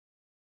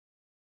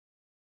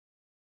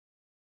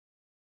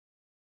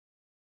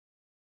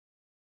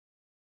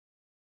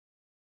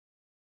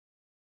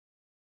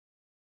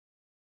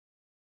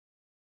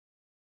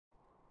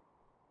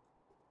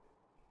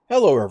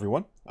Hello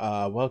everyone,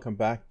 welcome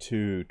back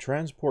to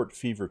Transport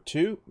Fever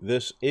 2.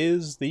 This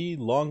is the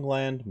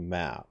Longland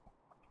map.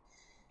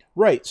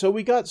 Right, so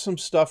we got some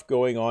stuff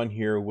going on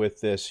here with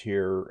this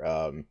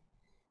here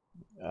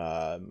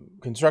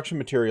construction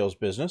materials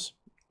business,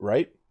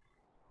 right?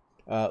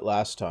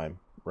 Last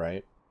time,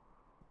 right?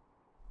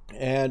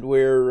 And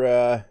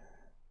we're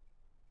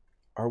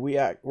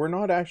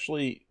not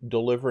actually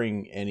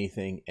delivering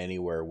anything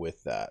anywhere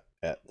with that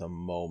at the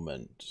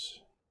moment.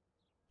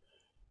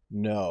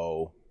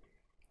 No.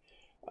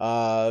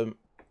 But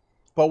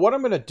what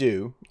I'm going to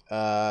do,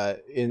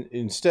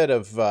 instead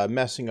of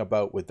messing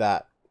about with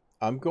that,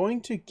 I'm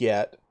going to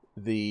get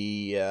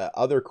the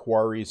other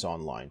quarries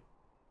online.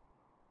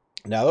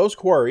 Now, those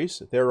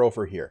quarries, they're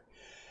over here.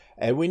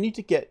 And we need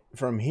to get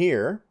from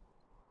here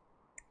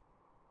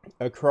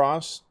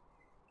across,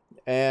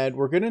 and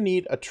we're going to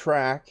need a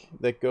track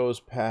that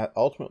goes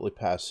ultimately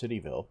past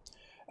Cityville.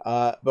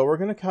 But we're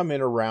going to come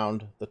in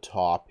around the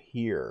top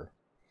here.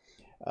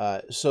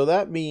 So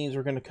that means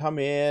we're going to come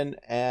in,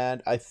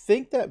 and I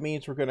think that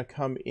means we're going to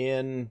come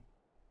in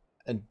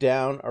and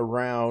down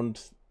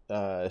around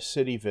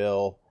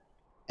Cityville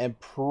and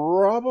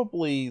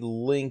probably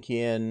link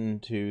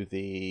into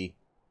the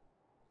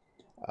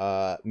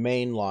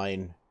main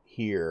line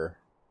here.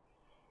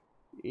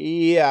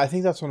 Yeah, I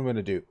think that's what I'm going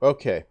to do.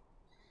 Okay.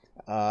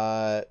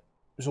 So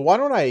why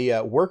don't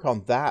I work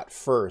on that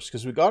first,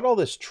 because we got all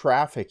this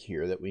traffic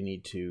here that we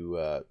need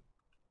to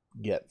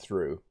get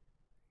through.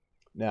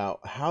 Now,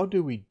 how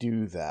do we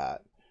do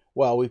that?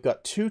 Well, we've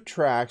got two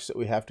tracks that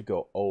we have to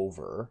go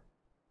over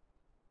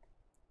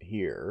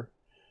here.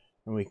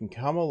 And we can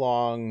come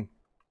along.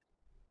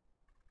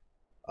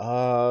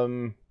 Yeah,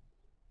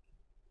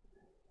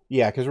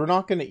 because we're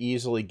not going to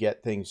easily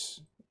get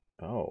things.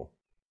 Oh,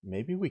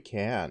 maybe we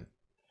can.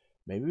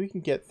 Maybe we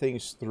can get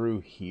things through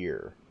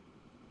here.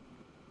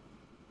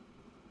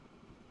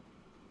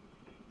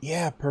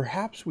 Yeah,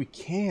 perhaps we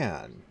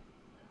can.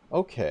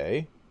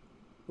 Okay.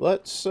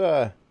 Let's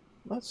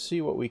see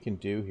what we can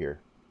do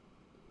here.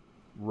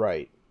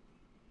 Right.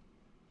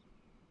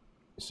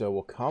 So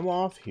we'll come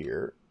off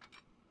here.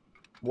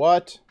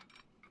 What?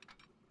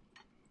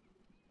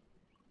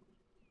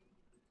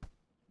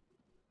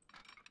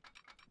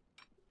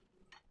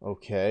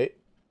 Okay.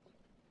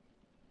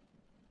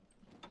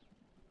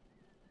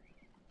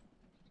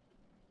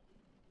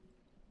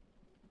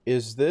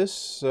 Is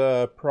this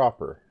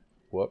proper?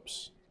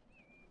 Whoops.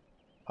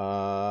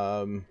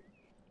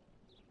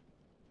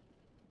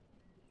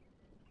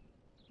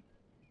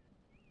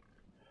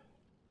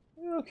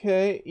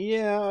 Okay,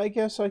 yeah, I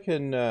guess I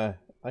can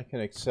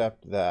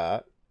accept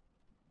that.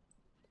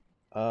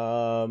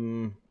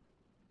 And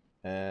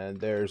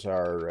there's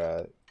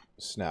our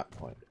snap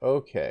point.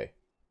 Okay.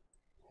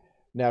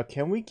 Now,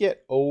 can we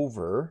get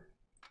over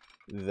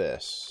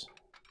this?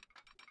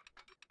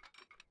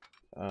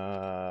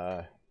 Up.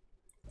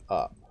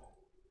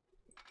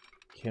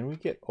 Can we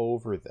get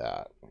over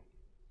that?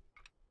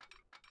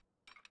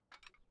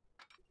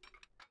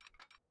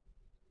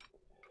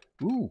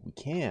 Ooh, we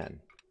can.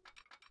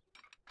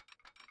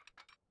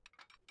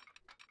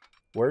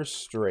 Where's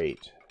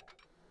straight?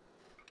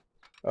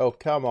 Oh,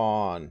 come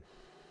on.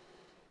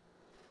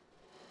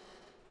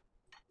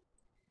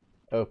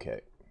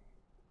 Okay.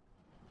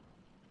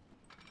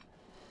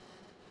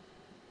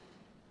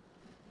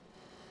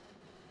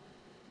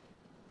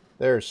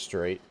 There's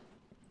straight.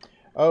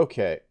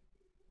 Okay.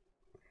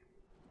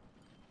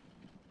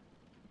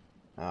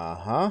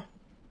 Uh-huh.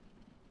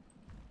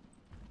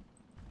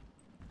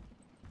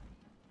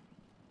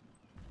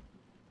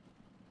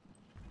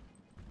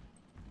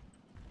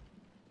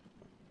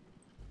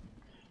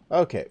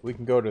 Okay, we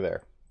can go to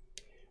there.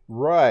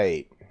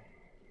 Right.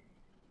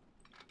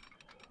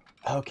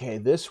 Okay,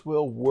 this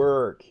will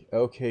work.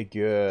 Okay,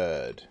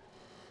 good.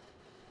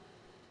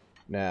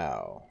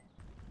 Now,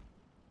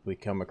 we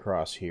come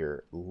across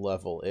here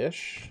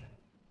level-ish.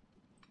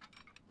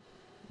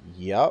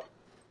 Yup.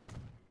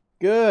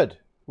 Good.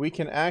 We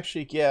can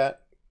actually get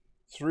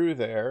through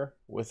there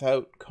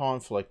without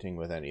conflicting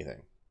with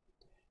anything.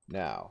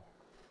 Now,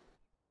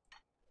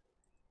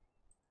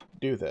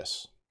 do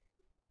this.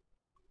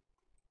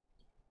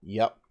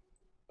 Yep.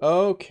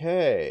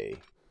 Okay.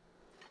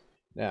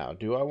 Now,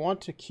 do I want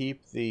to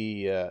keep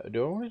the...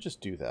 do I want to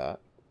just do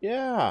that?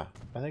 Yeah,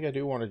 I think I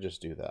do want to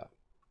just do that.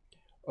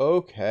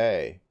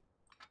 Okay.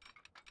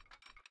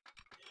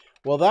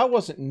 Well, that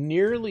wasn't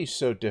nearly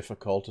so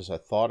difficult as I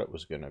thought it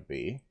was going to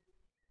be.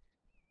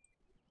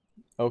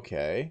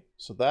 Okay,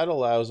 so that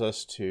allows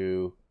us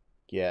to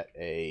get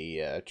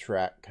a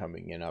track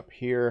coming in up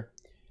here.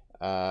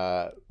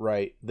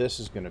 Right,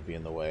 this is going to be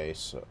in the way,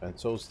 so and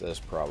so's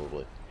this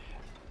probably.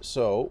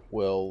 So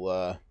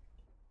we'll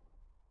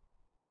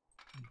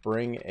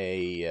bring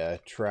a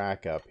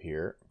track up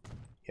here.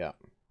 Yeah.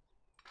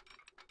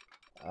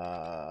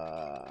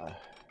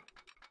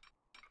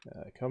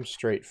 Come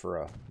straight for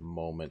a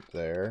moment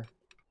there.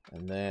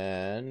 And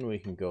then we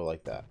can go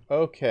like that.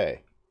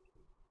 Okay.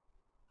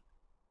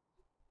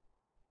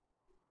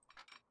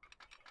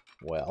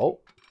 Well,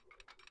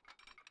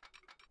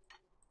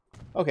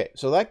 Okay,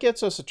 so that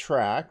gets us a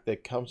track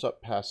that comes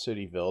up past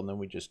Cityville, and then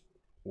we just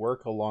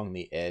work along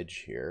the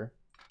edge here.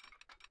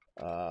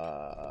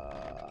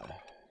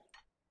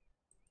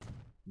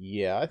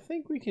 Yeah, I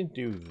think we can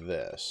do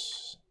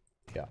this.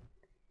 Yeah.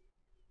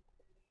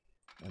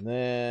 And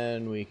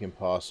then we can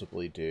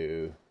possibly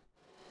do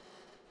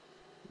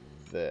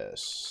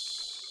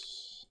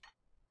this.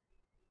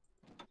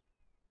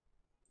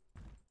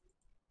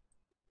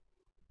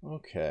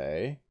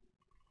 Okay.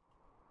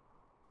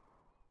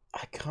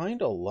 I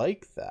kind of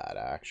like that,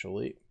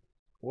 actually.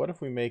 What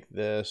if we make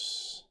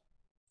this...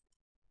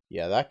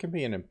 Yeah, that can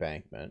be an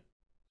embankment.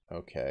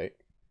 Okay.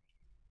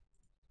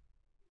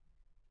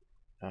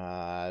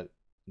 That...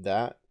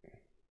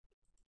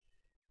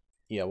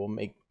 Yeah, we'll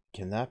make...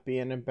 Can that be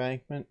an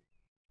embankment?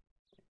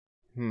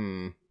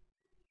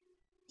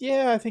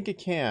 Yeah, I think it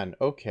can.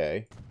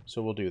 Okay.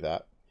 So we'll do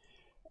that.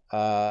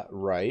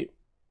 Right.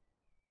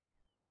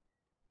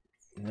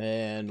 And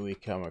then we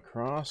come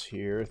across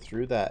here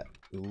through that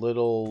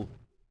little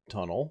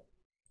tunnel.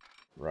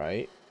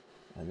 Right.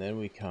 And then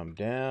we come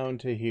down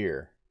to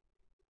here.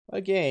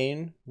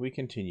 Again, we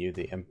continue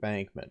the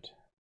embankment.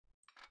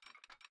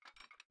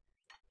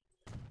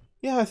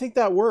 Yeah, I think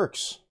that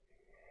works.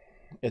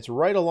 It's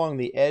right along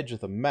the edge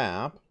of the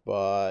map,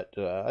 but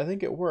I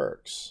think it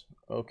works.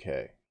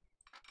 Okay.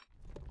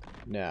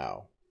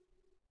 Now.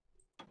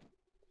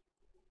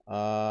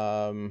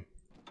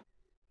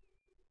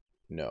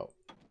 No.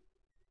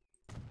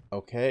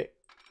 Okay.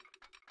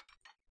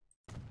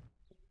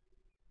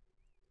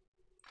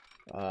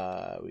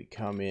 We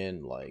come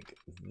in like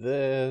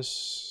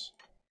this.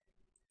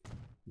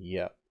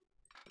 Yep.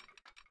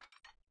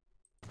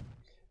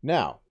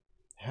 Now,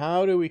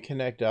 how do we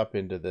connect up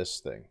into this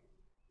thing?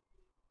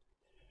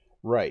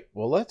 Right.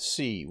 Well, let's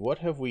see. What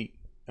have we...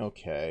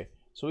 Okay.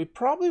 So we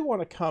probably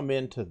want to come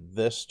into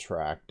this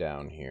track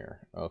down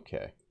here.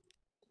 Okay.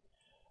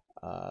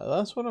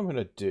 That's what I'm going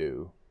to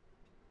do.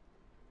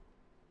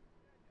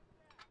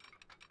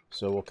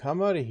 So we'll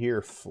come out of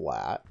here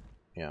flat.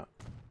 Yeah.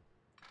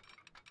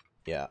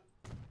 Yeah.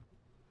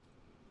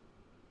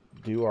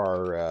 Do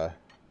our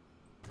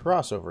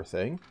crossover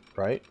thing,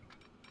 right?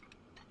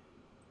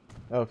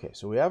 Okay,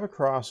 so we have a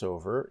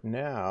crossover.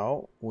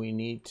 Now we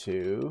need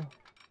to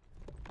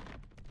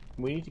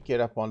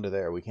get up onto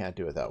there. We can't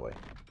do it that way.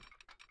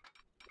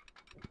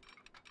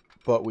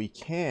 But we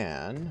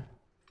can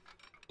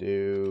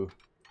do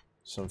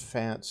some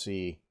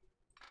fancy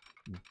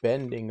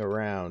bending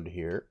around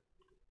here.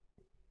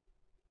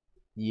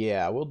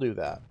 Yeah, we'll do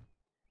that.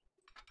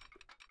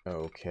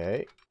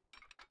 Okay.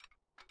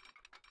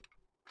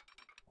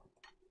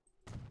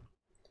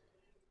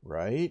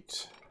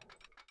 Right.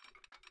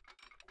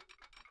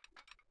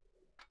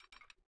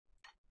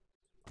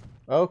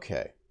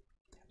 Okay.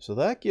 So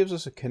that gives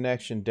us a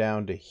connection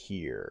down to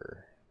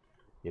here.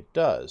 It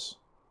does.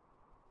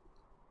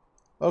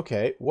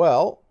 Okay,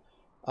 well,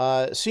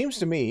 it seems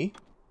to me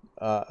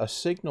a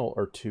signal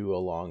or two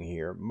along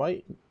here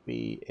might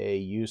be a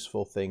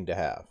useful thing to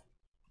have.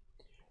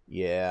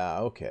 Yeah,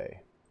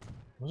 okay.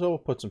 So we'll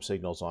put some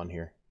signals on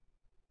here.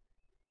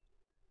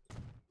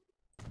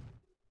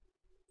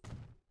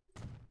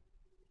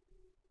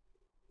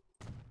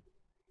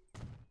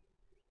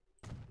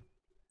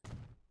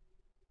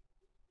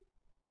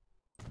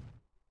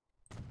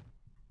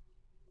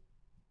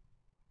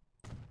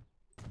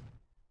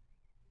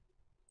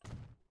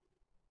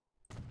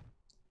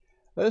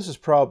 This is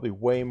probably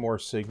way more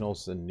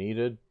signals than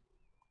needed,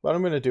 but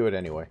I'm going to do it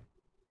anyway.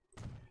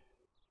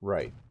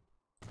 Right.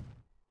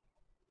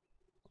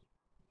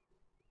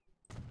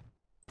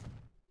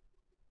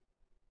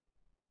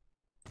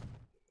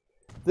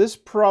 This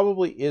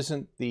probably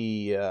isn't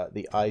the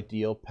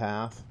ideal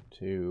path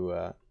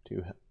to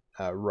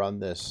run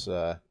this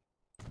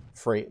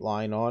freight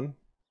line on,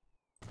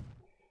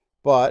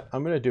 but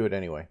I'm going to do it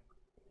anyway,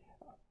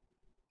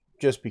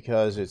 just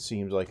because it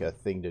seems like a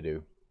thing to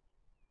do.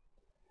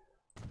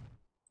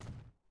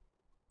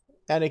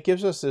 And it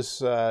gives us this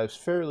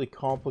fairly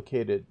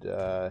complicated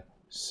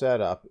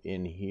setup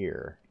in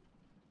here.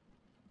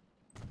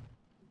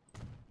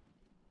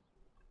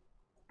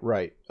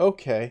 Right.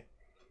 Okay.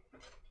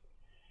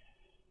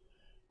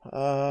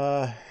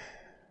 Oh,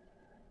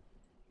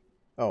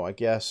 I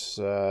guess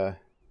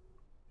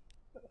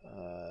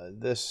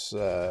this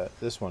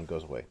one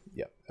goes away.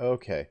 Yep.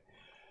 Okay.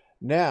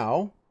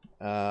 Now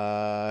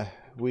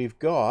we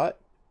can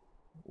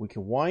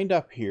wind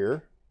up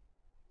here,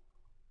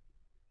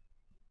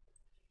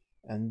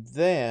 and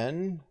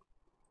then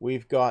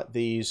we've got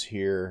these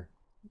here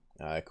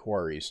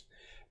quarries.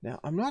 Now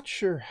I'm not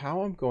sure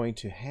how I'm going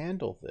to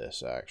handle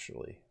this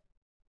actually.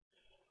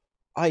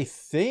 I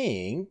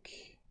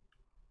think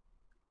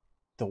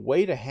the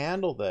way to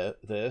handle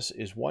this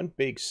is one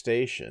big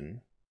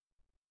station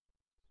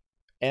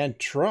and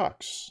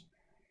trucks.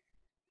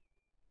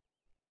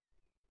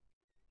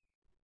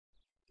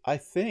 I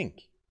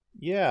think.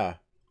 Yeah.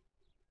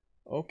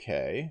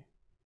 Okay.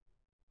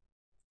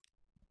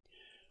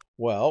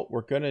 Well,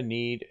 we're going to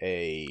need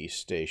a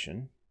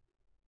station.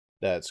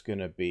 That's going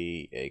to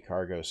be a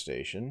cargo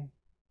station.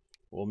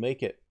 We'll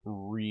make it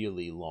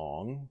really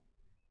long.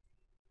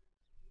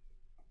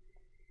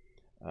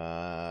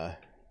 No.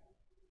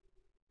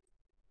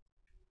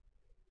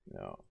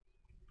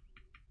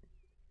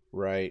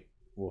 Right.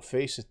 We'll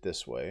face it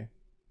this way.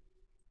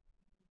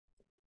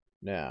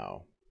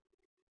 Now,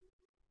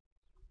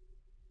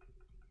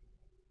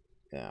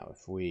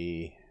 if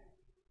we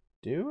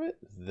do it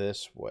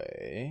this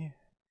way,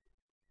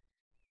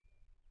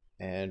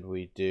 and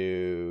we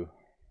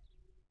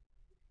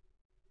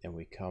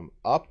come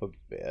up a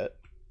bit,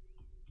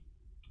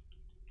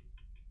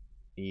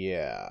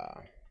 yeah.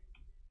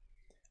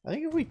 I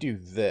think if we do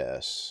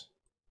this,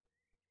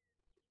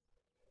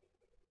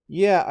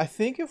 yeah, I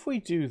think if we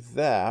do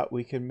that,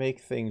 we can make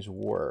things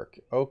work.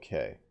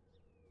 Okay.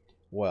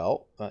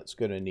 Well, that's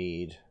going to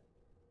need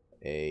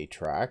a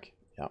track.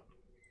 Yep.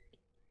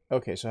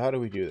 Okay, so how do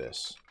we do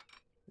this?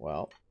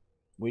 Well,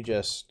 we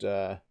just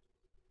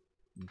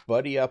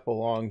buddy up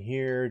along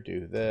here,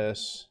 do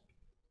this,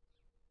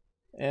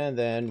 and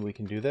then we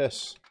can do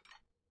this.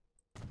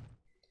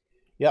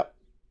 Yep.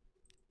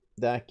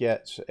 That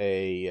gets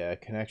a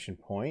connection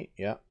point.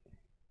 Yep.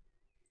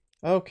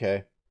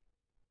 Okay.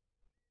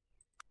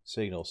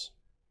 Signals.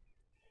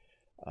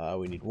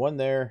 We need one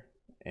there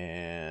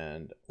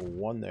and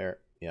one there.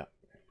 Yeah.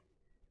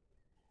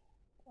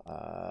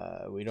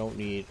 We don't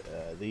need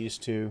these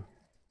two,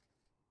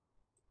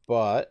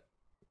 but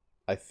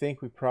I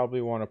think we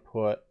probably want to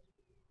put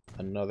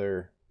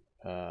another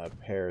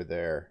pair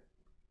there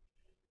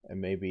and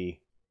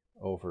maybe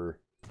over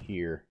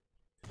here.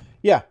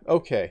 Yeah,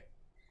 okay.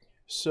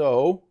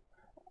 So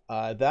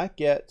that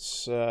gets,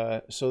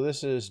 so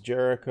this is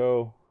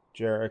Jericho,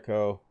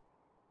 Jericho.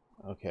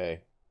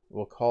 Okay,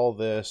 we'll call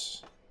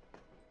this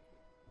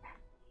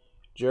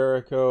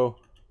Jericho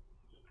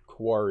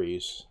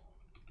Quarries.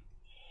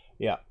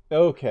 Yeah,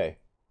 okay.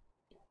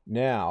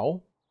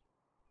 Now,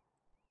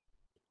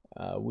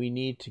 we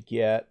need to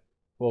get,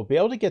 we'll be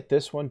able to get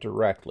this one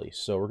directly,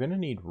 so we're going to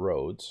need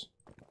roads.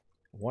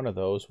 One of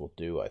those will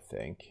do, I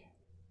think.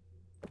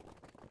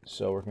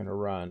 So we're going to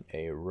run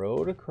a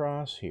road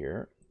across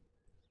here.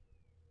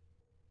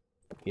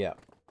 Yeah.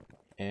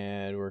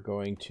 And we're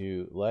going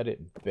to let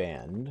it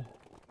bend.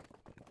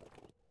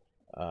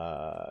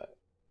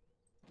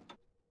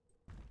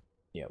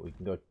 Yeah,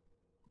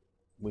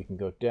 we can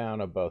go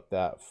down about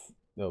that.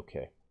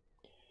 Okay.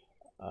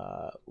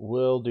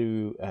 We'll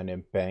do an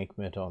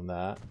embankment on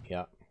that.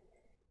 Yeah.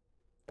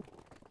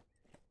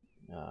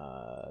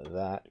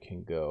 That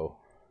can go.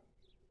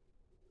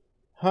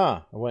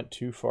 Huh, I went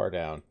too far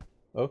down.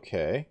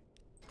 Okay.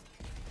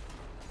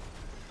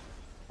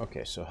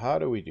 Okay, so how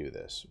do we do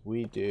this?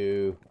 We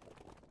do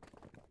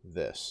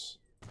this,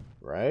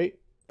 right?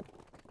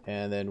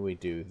 And then we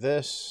do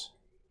this.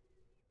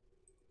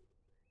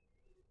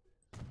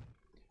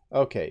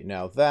 Okay,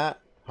 now that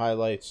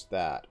highlights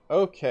that.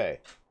 Okay.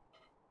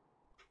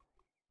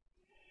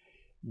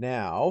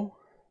 Now,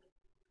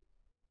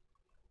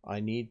 I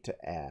need to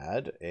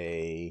add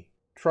a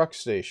truck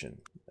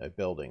station, a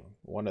building,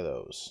 one of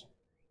those.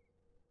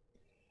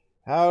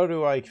 How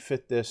do I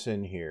fit this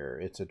in here?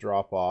 It's a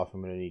drop-off.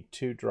 I'm going to need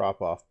 2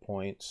 drop-off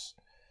points.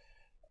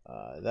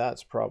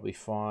 That's probably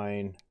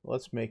fine.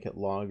 Let's make it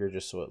longer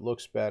just so it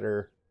looks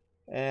better.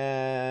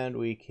 And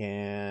we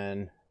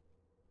can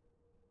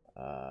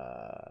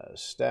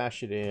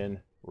stash it in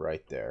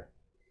right there.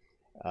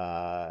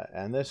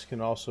 And this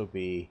can also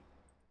be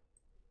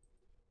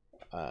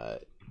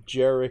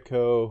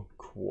Jericho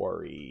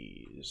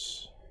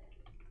Quarries.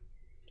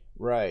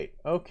 Right,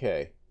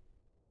 okay.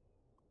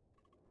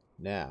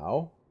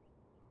 Now,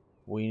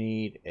 we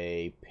need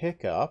a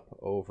pickup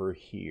over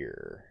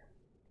here.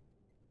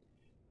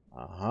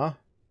 Uh-huh.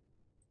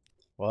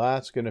 Well,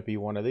 that's going to be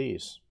one of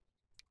these.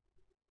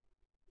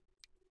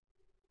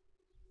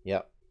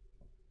 Yep.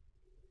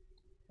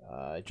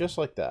 Just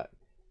like that.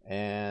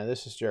 And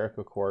this is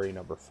Jericho Quarry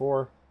number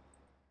 4.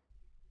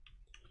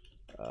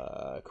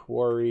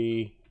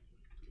 Quarry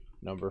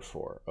number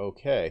 4.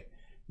 Okay.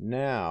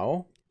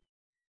 Now,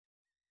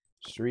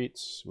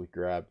 streets, we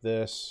grab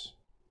this.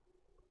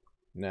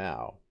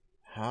 Now,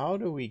 how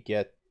do we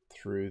get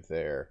through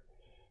there?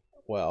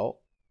 Well,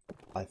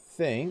 I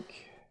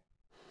think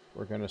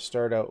we're going to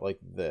start out like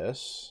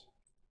this.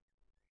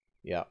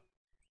 Yeah.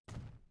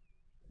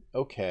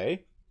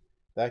 Okay.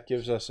 That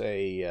gives us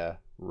a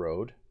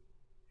road.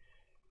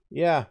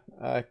 Yeah,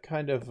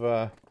 kind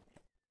of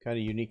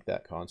unique,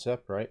 that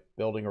concept, right?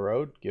 Building a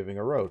road, giving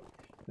a road.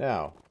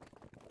 Now,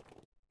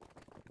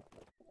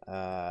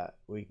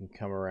 we can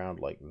come around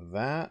like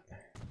that.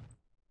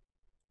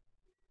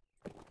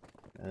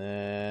 And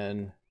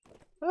then,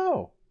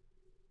 oh,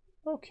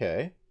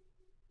 okay.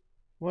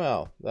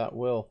 Well, that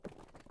will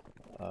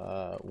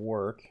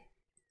work.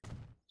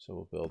 So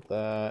we'll build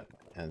that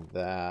and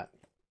that.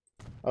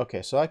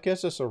 Okay, so that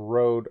gives us a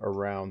road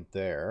around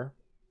there.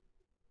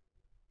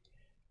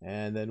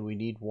 And then we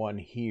need one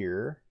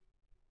here.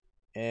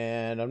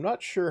 And I'm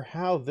not sure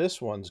how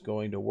this one's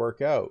going to work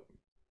out.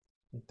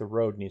 I think the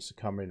road needs to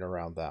come in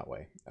around that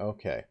way.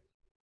 Okay.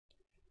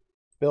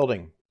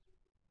 Building.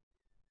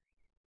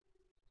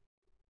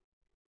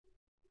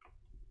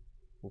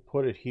 We'll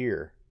put it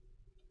here.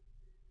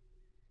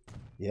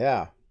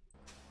 Yeah.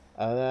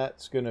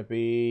 That's going to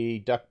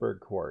be Duckburg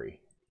Quarry.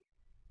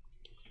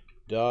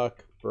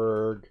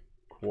 Duckburg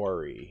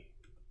Quarry.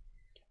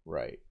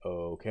 Right.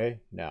 Okay.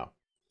 Now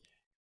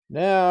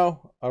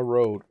a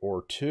road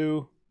or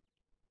two.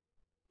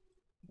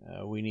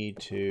 We need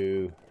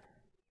to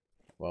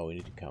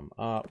come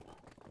up.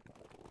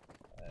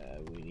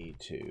 We need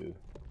to,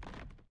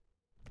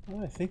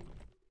 I think,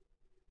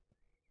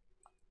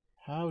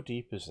 how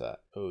deep is that?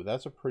 Oh,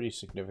 that's a pretty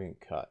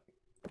significant cut.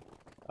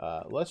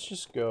 Let's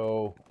just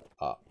go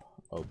up.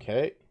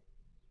 Okay.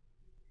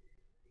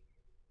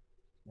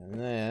 And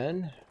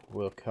then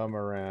we'll come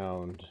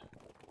around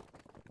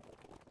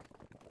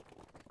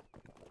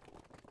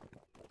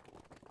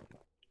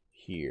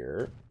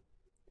here,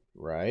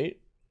 right?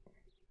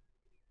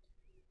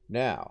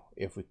 Now,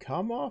 if we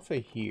come off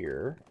of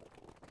here,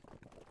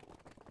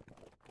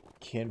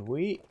 can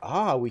we?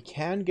 We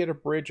can get a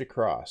bridge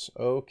across.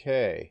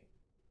 Okay.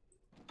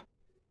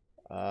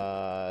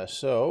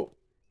 So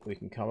we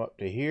can come up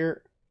to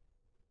here.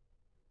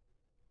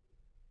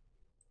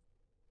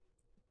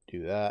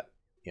 Do that.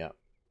 Yeah.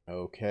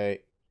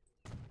 Okay.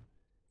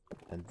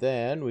 And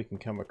then we can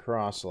come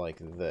across like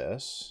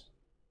this.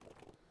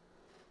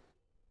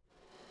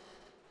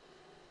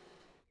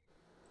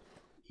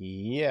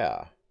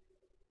 Yeah.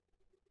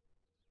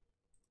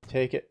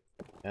 Take it.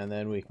 And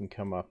then we can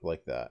come up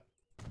like that.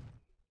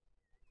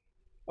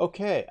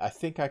 Okay, I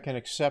think I can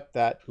accept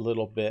that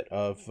little bit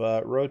of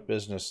road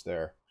business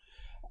there.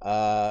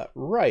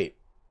 Right.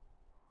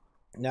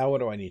 Now what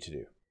do I need to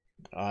do?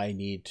 I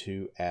need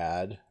to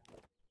add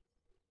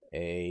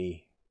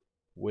a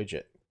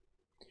widget.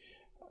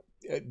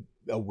 A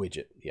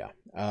widget, yeah.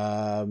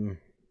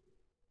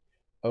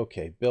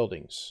 Okay,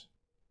 buildings.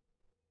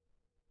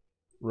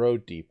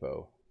 Road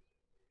depot.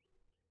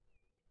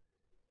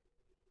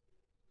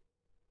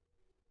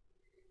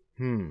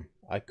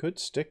 I could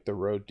stick the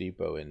road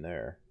depot in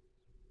there.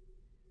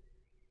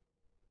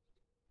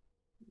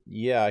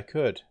 Yeah, I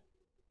could.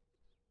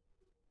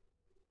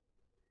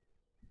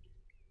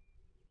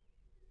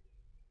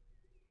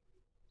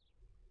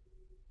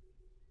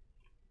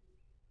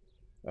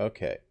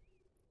 Okay.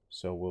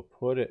 So we'll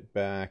put it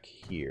back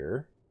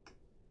here.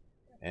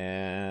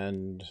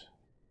 And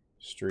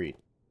street.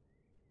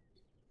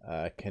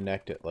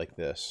 Connect it like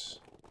this.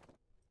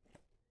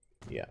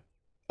 Yeah.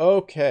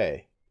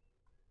 Okay.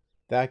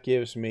 That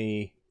gives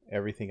me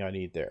everything I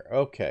need there.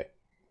 Okay.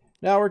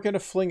 Now we're going to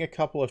fling a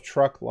couple of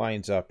truck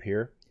lines up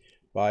here.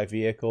 Buy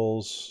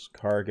vehicles,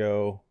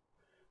 cargo.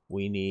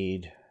 We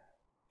need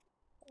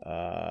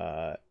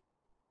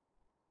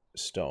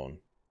stone.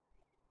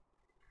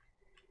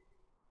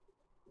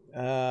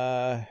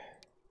 That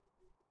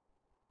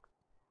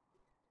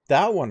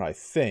one, I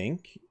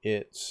think,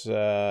 it's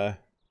 14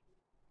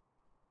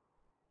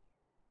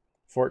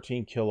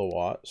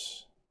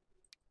 kilowatts.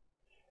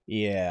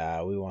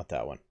 Yeah, we want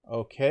that one.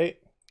 Okay.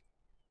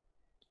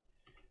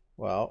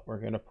 Well, we're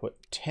going to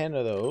put 10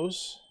 of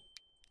those.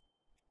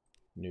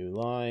 New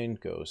line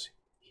goes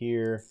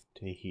here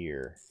to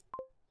here.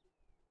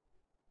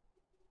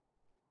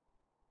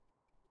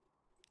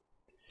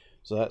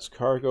 So that's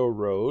Cargo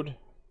Road.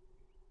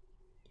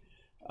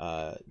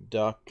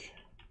 Duckburg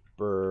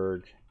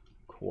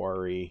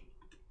Quarry.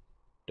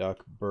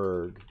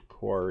 Duckburg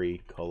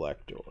Quarry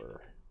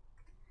Collector.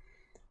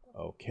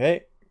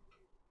 Okay.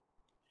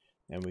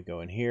 And we go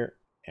in here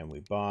and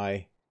we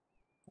buy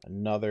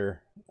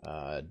another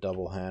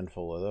double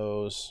handful of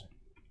those.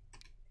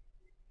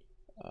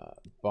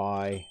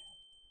 Buy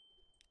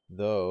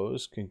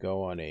those can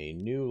go on a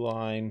new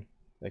line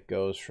that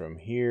goes from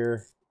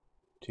here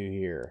to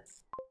here.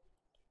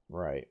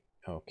 Right.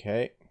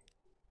 Okay.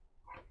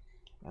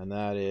 And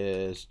that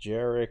is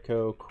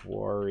Jericho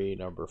Quarry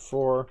number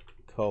 4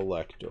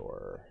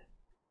 Collector.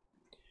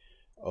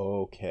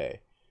 Okay.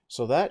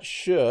 So that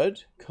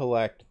should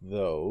collect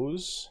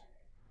those.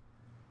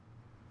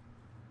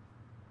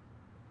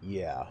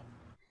 Yeah.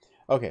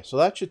 Okay, so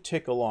that should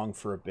tick along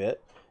for a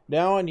bit.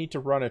 Now I need to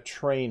run a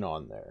train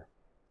on there.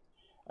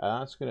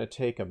 That's going to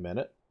take a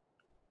minute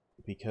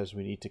because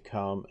we need to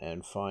come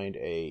and find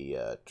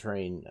a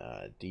train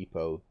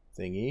depot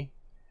thingy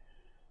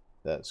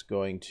that's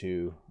going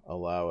to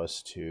allow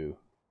us to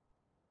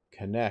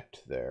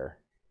connect there.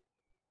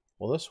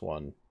 Well, this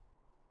one,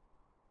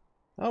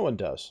 that one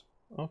does.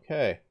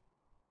 Okay.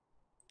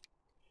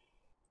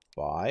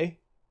 Buy.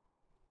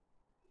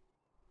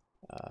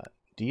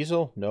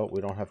 Diesel? No, we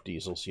don't have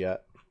diesels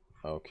yet.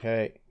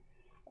 Okay.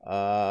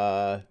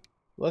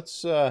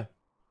 Let's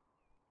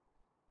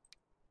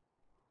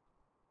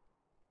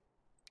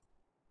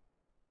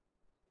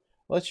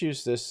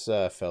use this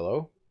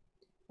fellow.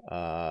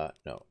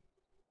 No.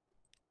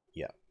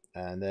 Yeah.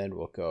 And then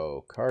we'll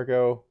go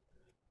cargo.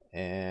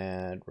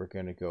 And we're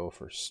going to go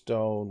for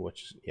stone,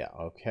 which, yeah,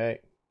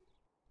 okay.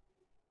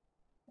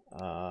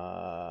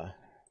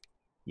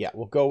 Yeah,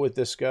 we'll go with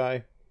this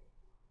guy.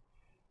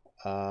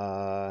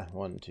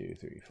 1, 2,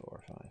 3,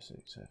 4, 5,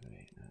 6, 7,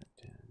 8, 9,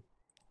 10.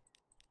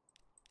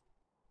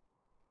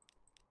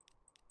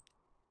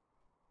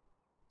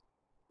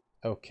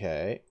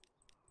 Okay.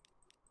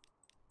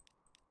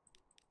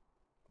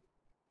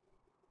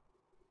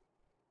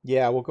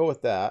 Yeah, we'll go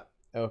with that.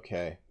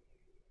 Okay.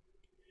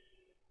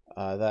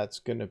 That's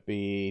going to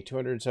be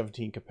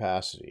 217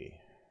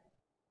 capacity.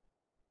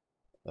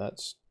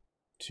 That's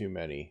too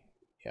many.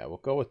 Yeah, we'll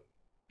go with...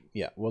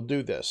 Yeah, we'll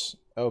do this.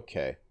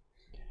 Okay.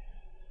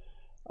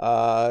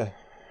 We're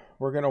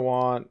going to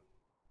want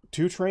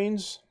 2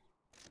 trains?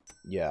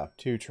 Yeah,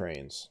 2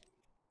 trains.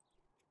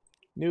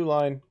 New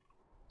line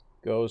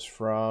goes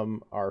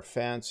from our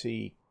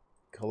fancy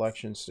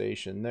collection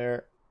station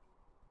there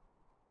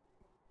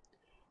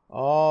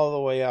all the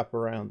way up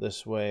around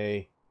this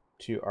way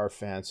to our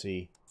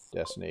fancy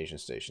destination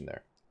station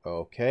there.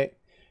 Okay,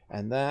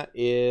 and that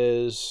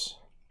is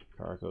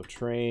cargo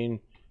train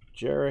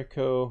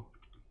Jericho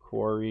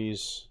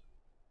quarries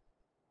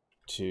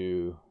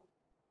to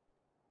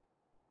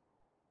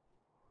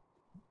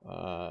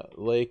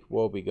Lake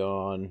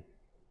Wobegon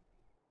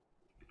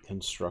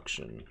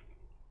construction.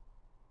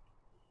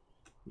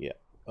 Yeah,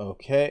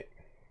 okay.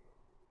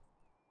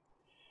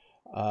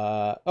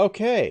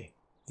 Okay,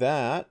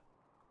 that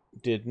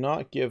did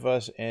not give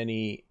us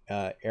any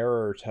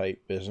error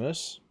type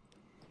business.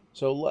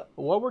 So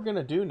what we're going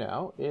to do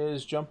now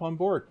is jump on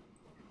board.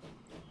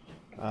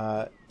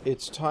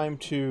 It's time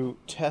to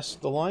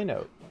test the line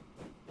out.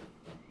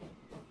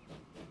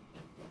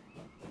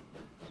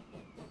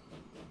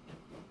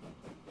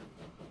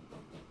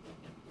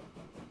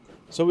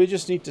 So we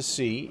just need to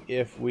see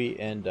if we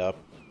end up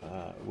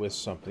with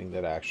something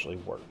that actually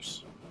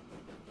works.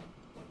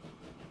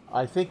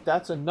 I think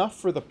that's enough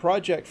for the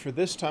project for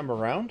this time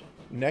around.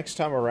 Next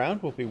time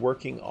around, we'll be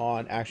working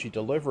on actually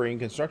delivering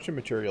construction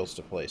materials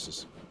to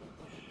places.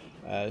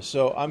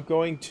 So I'm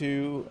going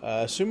to,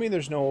 assuming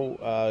there's no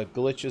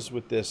glitches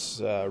with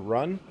this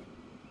run,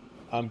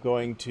 I'm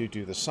going to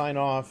do the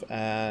sign-off,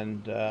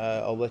 and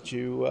I'll let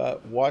you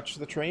watch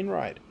the train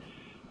ride.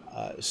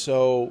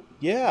 So,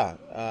 yeah,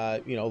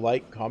 you know,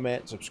 like,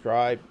 comment,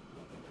 subscribe.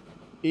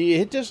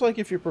 Hit dislike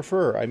if you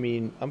prefer. I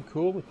mean, I'm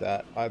cool with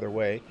that either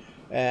way.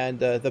 And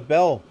the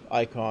bell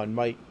icon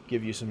might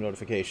give you some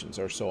notifications,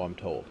 or so I'm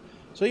told.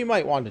 So you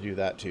might want to do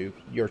that too.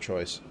 Your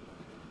choice.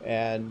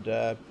 And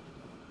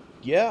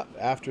yeah,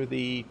 after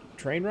the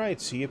train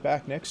ride, see you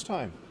back next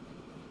time.